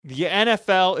The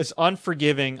NFL is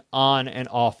unforgiving on and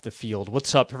off the field.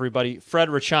 What's up, everybody? Fred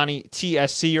Ricciani,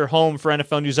 TSC, your home for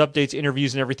NFL news updates,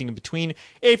 interviews, and everything in between.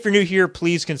 If you're new here,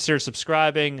 please consider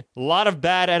subscribing. A lot of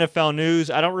bad NFL news.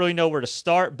 I don't really know where to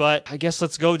start, but I guess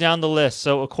let's go down the list.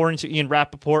 So according to Ian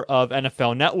Rappaport of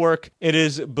NFL Network, it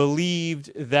is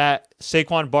believed that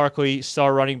Saquon Barkley,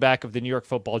 star running back of the New York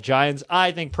Football Giants,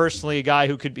 I think personally a guy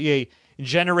who could be a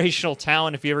generational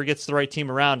talent if he ever gets the right team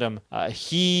around him.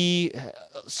 He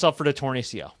suffered a torn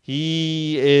ACL.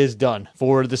 He is done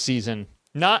for the season.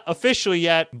 Not officially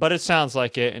yet, but it sounds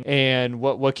like it. And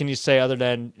what can you say other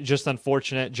than just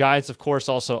unfortunate? Giants, of course,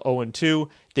 also 0-2.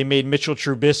 They made Mitchell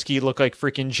Trubisky look like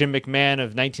freaking Jim McMahon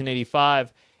of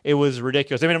 1985. It was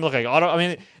ridiculous. They made him look like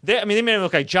they made him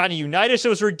look like Johnny Unitas. It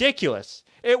was ridiculous.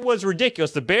 It was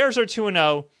ridiculous. The Bears are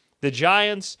 2-0. The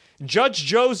Giants, Judge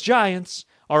Joe's Giants,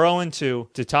 are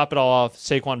 0-2. To top it all off,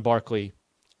 Saquon Barkley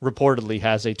reportedly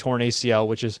has a torn ACL,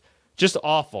 which is just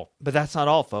awful. But that's not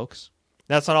all, folks.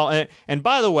 That's not all. And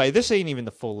by the way, this ain't even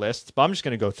the full list, but I'm just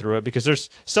going to go through it because there's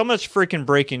so much freaking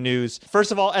breaking news.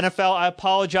 First of all, NFL, I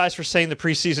apologize for saying the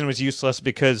preseason was useless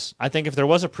because I think if there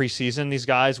was a preseason, these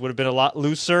guys would have been a lot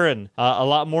looser and a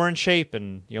lot more in shape,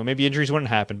 and maybe injuries wouldn't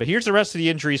happen. But here's the rest of the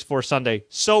injuries for Sunday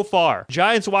so far.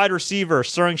 Giants wide receiver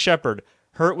Sterling Shepard,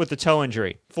 hurt with the toe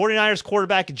injury. 49ers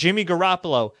quarterback Jimmy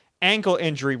Garoppolo, ankle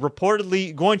injury,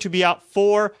 reportedly going to be out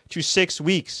 4 to 6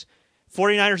 weeks.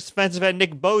 49ers defensive end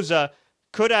Nick Bosa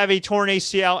could have a torn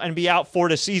ACL and be out for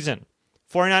the season.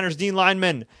 49ers D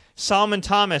lineman Solomon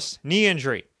Thomas, knee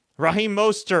injury. Raheem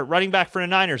Mostert, running back for the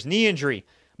Niners, knee injury.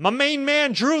 My main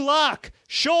man Drew Lock,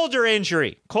 shoulder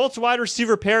injury. Colts wide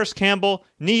receiver Paris Campbell,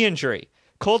 knee injury.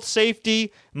 Colts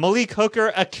safety Malik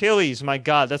Hooker, Achilles. My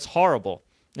God, that's horrible.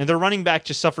 And their running back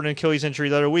just suffered an Achilles injury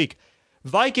the other week.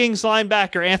 Vikings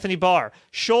linebacker Anthony Barr,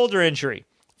 shoulder injury.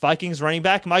 Vikings running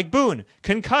back Mike Boone,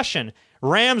 concussion.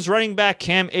 Rams running back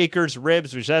Cam Akers,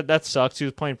 ribs, which that sucks. He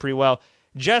was playing pretty well.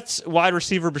 Jets wide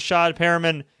receiver Brashad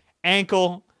Perriman,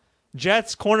 ankle.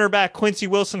 Jets cornerback Quincy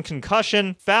Wilson,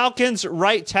 concussion. Falcons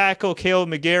right tackle Caleb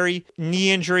McGarry,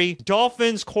 knee injury.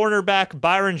 Dolphins cornerback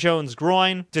Byron Jones,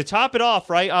 groin. To top it off,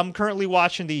 right, I'm currently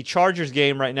watching the Chargers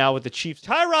game right now with the Chiefs.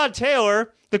 Tyrod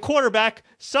Taylor, the quarterback,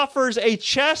 suffers a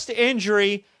chest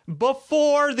injury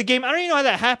before the game. I don't even know how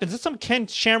that happens. It's some Ken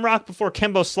Shamrock before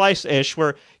Kimbo Slice-ish,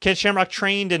 where Ken Shamrock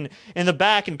trained in the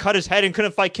back and cut his head and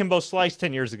couldn't fight Kimbo Slice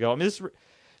 10 years ago. I mean, this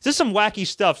is some wacky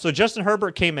stuff. So Justin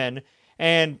Herbert came in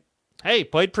and, hey,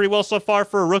 played pretty well so far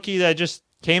for a rookie that just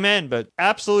came in, but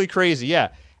absolutely crazy. Yeah,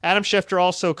 Adam Schefter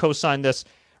also co-signed this.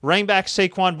 Running back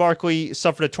Saquon Barkley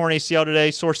suffered a torn ACL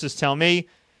today, sources tell me.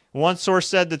 One source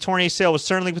said the torn ACL was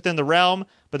certainly within the realm,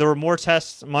 but there were more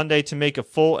tests Monday to make a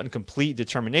full and complete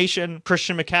determination.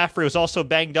 Christian McCaffrey was also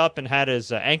banged up and had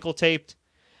his ankle taped.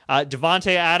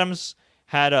 Devontae Adams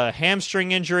had a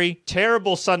hamstring injury.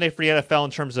 Terrible Sunday for the NFL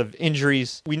in terms of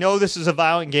injuries. We know this is a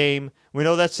violent game. We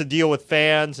know that's the deal with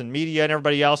fans and media and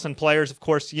everybody else and players. Of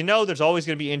course, there's always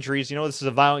going to be injuries. This is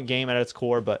a violent game at its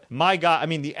core. But my God,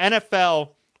 the NFL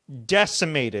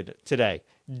decimated today.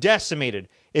 Decimated.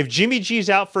 If Jimmy G's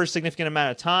out for a significant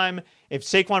amount of time, if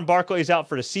Saquon Barkley is out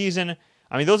for the season,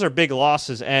 those are big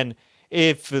losses. And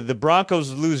if the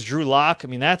Broncos lose Drew Lock,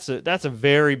 that's a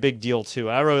very big deal too.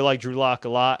 I really like Drew Lock a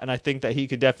lot, and I think that he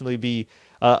could definitely be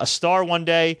a star one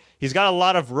day. He's got a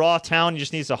lot of raw talent. He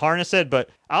just needs to harness it. But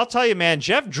I'll tell you, man,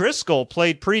 Jeff Driscoll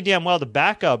played pretty damn well, the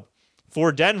backup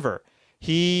for Denver.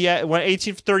 He went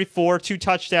 18 for 34, 2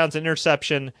 touchdowns, an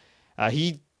interception.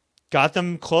 He got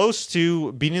them close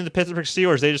to beating the Pittsburgh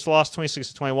Steelers. They just lost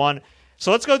 26-21.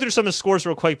 So let's go through some of the scores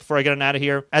real quick before I get on out of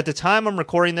here. At the time I'm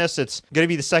recording this, it's going to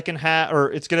be the second half,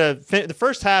 or it's going to the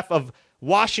first half of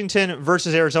Washington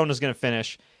versus Arizona is going to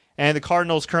finish, and the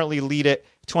Cardinals currently lead it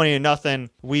 20-0.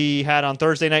 We had on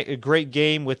Thursday night a great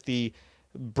game with the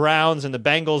Browns and the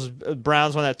Bengals.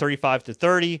 Browns won that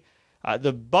 35-30.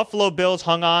 The Buffalo Bills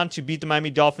hung on to beat the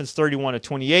Miami Dolphins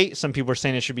 31-28. Some people are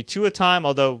saying it should be 2 a time,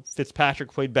 although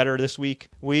Fitzpatrick played better this week.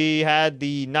 We had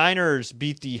the Niners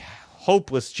beat the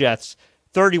hopeless Jets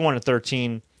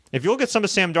 31-13. If you look at some of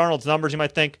Sam Darnold's numbers, you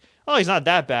might think, oh, he's not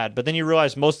that bad. But then you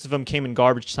realize most of them came in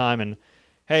garbage time. And,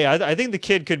 hey, I think the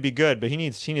kid could be good, but he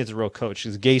needs a real coach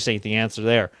because Gase ain't the answer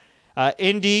there.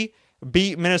 Indy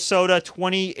beat Minnesota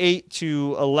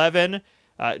 28-11.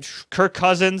 Kirk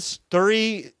Cousins,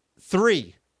 3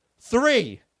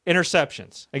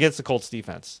 interceptions against the Colts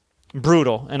defense.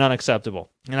 Brutal and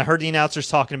unacceptable. And I heard the announcers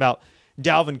talking about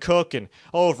Dalvin Cook and,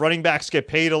 if running backs get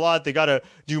paid a lot, they got to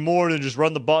do more than just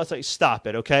run the ball. It's like, stop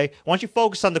it, okay? Why don't you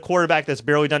focus on the quarterback that's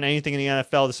barely done anything in the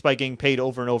NFL despite getting paid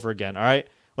over and over again, all right?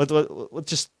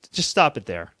 Let's just stop it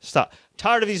there. Stop.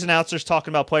 Tired of these announcers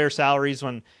talking about player salaries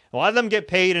when a lot of them get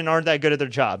paid and aren't that good at their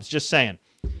jobs. Just saying.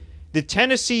 The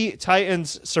Tennessee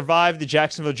Titans survived the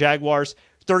Jacksonville Jaguars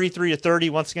 33-30.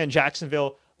 Once again,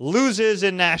 Jacksonville loses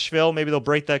in Nashville. Maybe they'll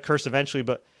break that curse eventually.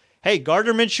 But hey,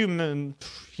 Gardner Minshew,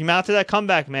 he mounted that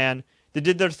comeback, man. They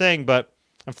did their thing, but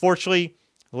unfortunately,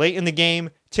 late in the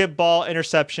game, tip ball,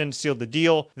 interception sealed the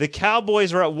deal. The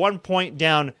Cowboys were at one point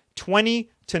down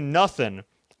 20-0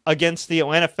 against the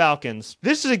Atlanta Falcons.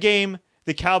 This is a game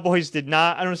the Cowboys did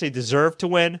not, I don't want to say deserve to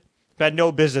win, but had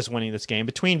no business winning this game.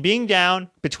 Between being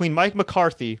down, between Mike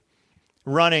McCarthy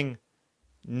running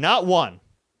not one,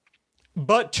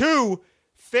 but two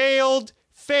failed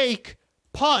fake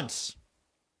punts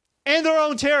in their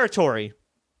own territory.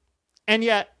 And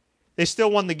yet, they still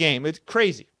won the game. It's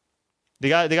crazy. They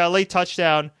got a late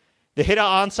touchdown. They hit an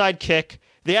onside kick.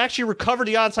 They actually recovered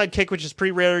the onside kick, which is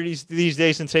pretty rare these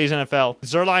days in today's NFL.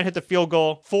 Zuerlein hit the field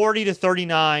goal,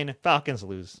 40-39. Falcons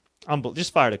lose.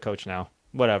 Just fire the coach now.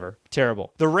 Whatever.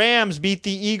 Terrible. The Rams beat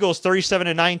the Eagles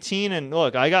 37-19. And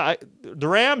look, the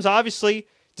Rams obviously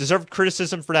deserved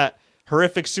criticism for that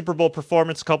horrific Super Bowl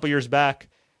performance a couple years back.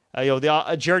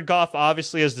 Jared Goff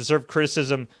obviously has deserved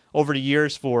criticism over the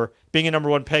years for being a number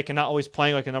one pick and not always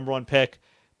playing like a number one pick.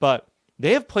 But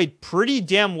they have played pretty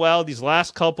damn well these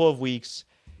last couple of weeks.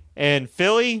 And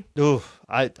Philly,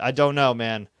 I don't know,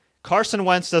 man. Carson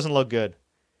Wentz doesn't look good.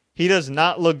 He does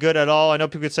not look good at all. I know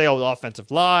people could say, the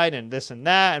offensive line and this and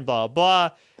that and blah,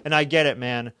 blah. And I get it,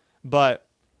 man. But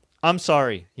I'm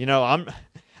sorry. I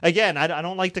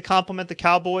don't like to compliment the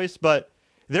Cowboys, but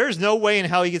there's no way in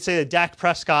hell you could say that Dak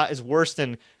Prescott is worse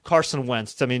than Carson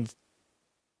Wentz. I mean,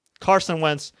 Carson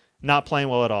Wentz not playing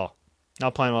well at all.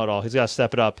 Not playing well at all. He's got to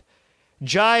step it up.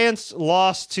 Giants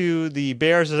lost to the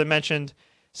Bears, as I mentioned,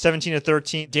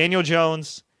 17-13. Daniel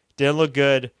Jones didn't look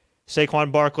good.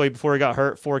 Saquon Barkley, before he got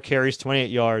hurt, 4 carries, 28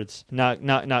 yards. Not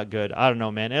good. I don't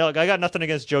know, man. And look, I got nothing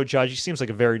against Joe Judge. He seems like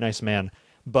a very nice man.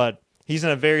 But he's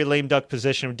in a very lame duck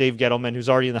position with Dave Gettleman, who's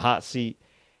already in the hot seat.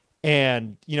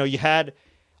 And, you had...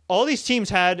 all these teams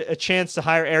had a chance to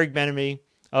hire Eric Bieniemy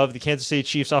of the Kansas City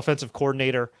Chiefs offensive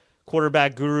coordinator,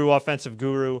 quarterback guru, offensive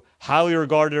guru, highly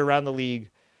regarded around the league.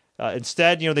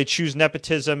 Instead, they choose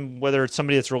nepotism, whether it's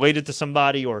somebody that's related to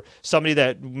somebody or somebody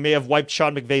that may have wiped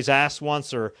Sean McVay's ass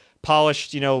once or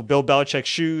polished, Bill Belichick's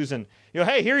shoes, and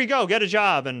hey, here you go, get a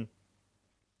job. And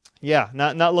yeah,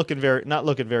 not looking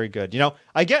very good.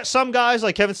 I get some guys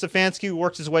like Kevin Stefanski who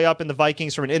works his way up in the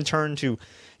Vikings from an intern to,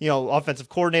 offensive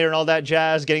coordinator and all that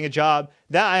jazz, getting a job.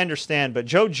 That I understand. But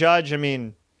Joe Judge, I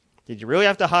mean, did you really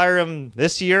have to hire him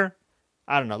this year?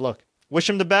 I don't know. Look, wish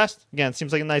him the best. Again,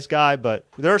 seems like a nice guy, but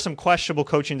there are some questionable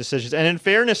coaching decisions. And in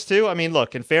fairness, too, even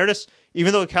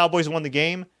though the Cowboys won the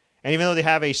game, and even though they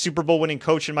have a Super Bowl winning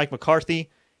coach in Mike McCarthy,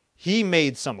 he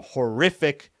made some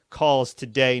horrific calls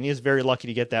today, and he is very lucky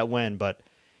to get that win. But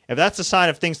if that's a sign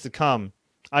of things to come,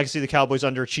 I can see the Cowboys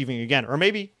underachieving again, or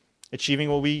maybe achieving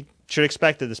what we should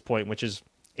expect at this point, which is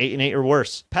 8-8 or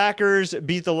worse. Packers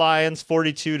beat the Lions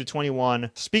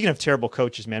 42-21. Speaking of terrible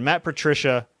coaches, man, Matt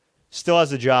Patricia still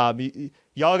has a job.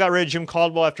 Y'all got rid of Jim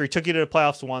Caldwell after he took you to the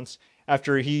playoffs once,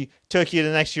 after he took you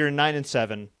the next year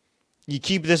 9-7. You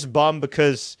keep this bum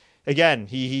because, again,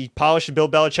 he polished Bill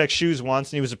Belichick's shoes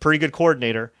once, and he was a pretty good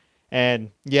coordinator.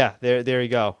 And yeah, there you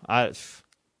go.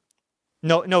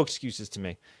 No excuses to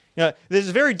me. This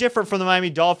is very different from the Miami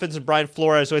Dolphins and Brian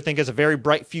Flores, who I think has a very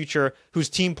bright future, whose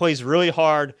team plays really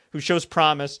hard, who shows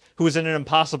promise, who was in an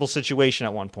impossible situation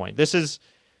at one point. This is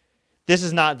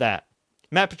not that.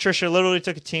 Matt Patricia literally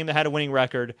took a team that had a winning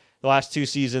record the last 2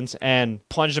 seasons and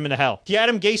plunged them into hell. He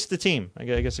Adam Gase the team, I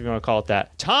guess if you want to call it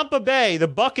that. Tampa Bay, the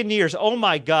Buccaneers, oh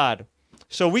my God.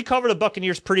 So we cover the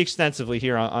Buccaneers pretty extensively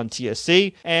here on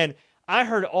TSC, and I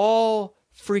heard all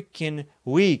freaking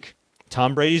week,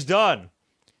 Tom Brady's done.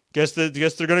 Guess they're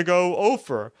going to go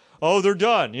over. Oh, they're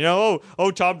done.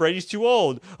 Tom Brady's too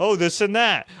old. Oh, this and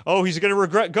that. Oh, he's going to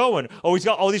regret going. Oh, he's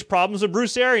got all these problems with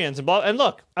Bruce Arians. And blah. And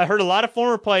look, I heard a lot of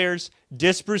former players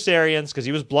diss Bruce Arians because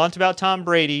he was blunt about Tom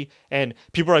Brady. And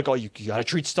people are like, oh, you got to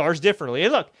treat stars differently.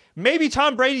 And look, maybe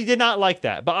Tom Brady did not like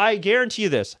that. But I guarantee you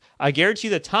this. I guarantee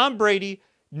you that Tom Brady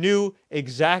knew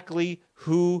exactly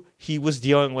who he was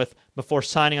dealing with before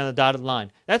signing on the dotted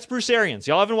line. That's Bruce Arians.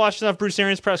 Y'all haven't watched enough Bruce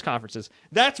Arians press conferences.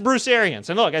 That's Bruce Arians.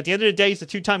 And look, at the end of the day, he's the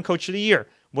 2-time coach of the year.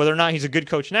 Whether or not he's a good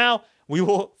coach now, we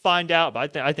will find out,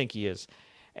 but I think he is.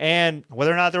 And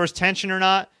whether or not there was tension or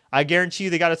not, I guarantee you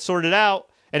they got it sorted out.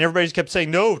 And everybody just kept saying,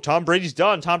 no, Tom Brady's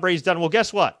done. Tom Brady's done. Well,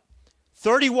 guess what?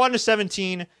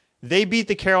 31-17, they beat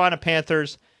the Carolina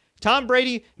Panthers. Tom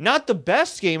Brady, not the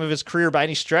best game of his career by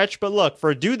any stretch, but look, for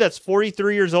a dude that's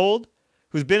 43 years old,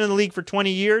 who's been in the league for 20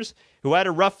 years, who had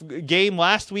a rough game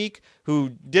last week, who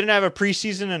didn't have a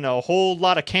preseason and a whole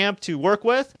lot of camp to work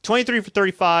with. 23 for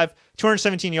 35,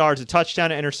 217 yards, a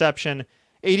touchdown, an interception,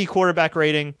 80 quarterback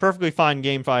rating. Perfectly fine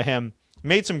game by him.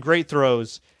 Made some great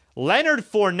throws. Leonard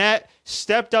Fournette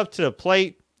stepped up to the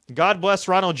plate. God bless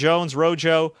Ronald Jones,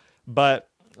 Rojo, but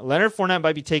Leonard Fournette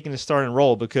might be taking the starting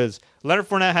role because Leonard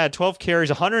Fournette had 12 carries,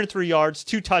 103 yards,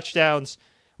 2 touchdowns.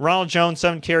 Ronald Jones,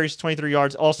 7 carries, 23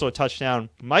 yards, also a touchdown.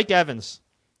 Mike Evans,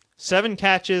 7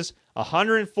 catches,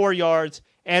 104 yards,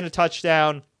 and a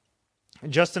touchdown.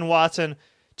 Justin Watson,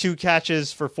 2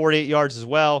 catches for 48 yards as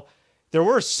well. There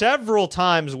were several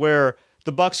times where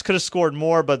the Bucs could have scored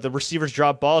more, but the receivers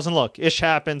dropped balls. And look, ish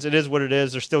happens. It is what it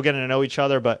is. They're still getting to know each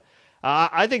other, but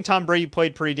I think Tom Brady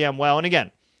played pretty damn well. And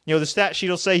again, the stat sheet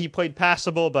will say he played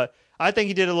passable, but I think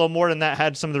he did a little more than that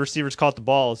had some of the receivers caught the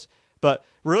balls. But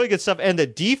really good stuff. And the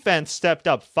defense stepped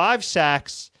up. 5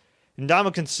 sacks.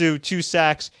 Ndamukong Suh, 2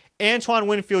 sacks. Antoine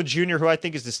Winfield Jr., who I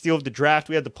think is the steal of the draft.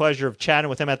 We had the pleasure of chatting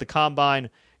with him at the Combine.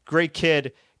 Great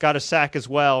kid. Got a sack as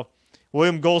well.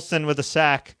 William Golston with a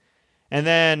sack. And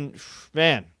then,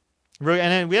 man. And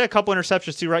then we had a couple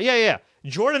interceptions too, right? Yeah.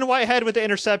 Jordan Whitehead with the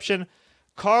interception.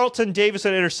 Carlton Davis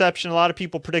with an interception. A lot of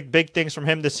people predict big things from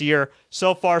him this year.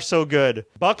 So far, so good.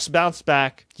 Bucs bounced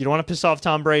back. You don't want to piss off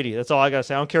Tom Brady. That's all I got to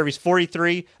say. I don't care if he's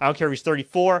 43. I don't care if he's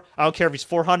 34. I don't care if he's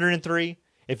 403.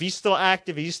 If he's still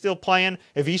active, if he's still playing,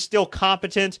 if he's still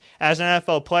competent as an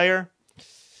NFL player,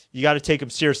 you got to take him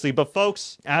seriously. But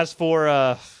folks, as for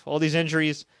all these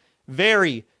injuries,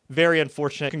 very, very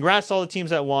unfortunate. Congrats to all the teams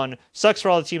that won. Sucks for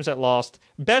all the teams that lost.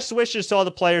 Best wishes to all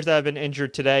the players that have been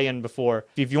injured today and before.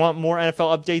 If you want more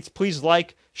NFL updates, please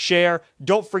like, share.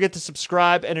 Don't forget to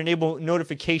subscribe and enable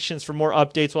notifications for more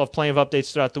updates. We'll have plenty of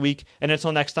updates throughout the week. And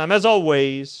until next time, as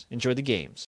always, enjoy the games.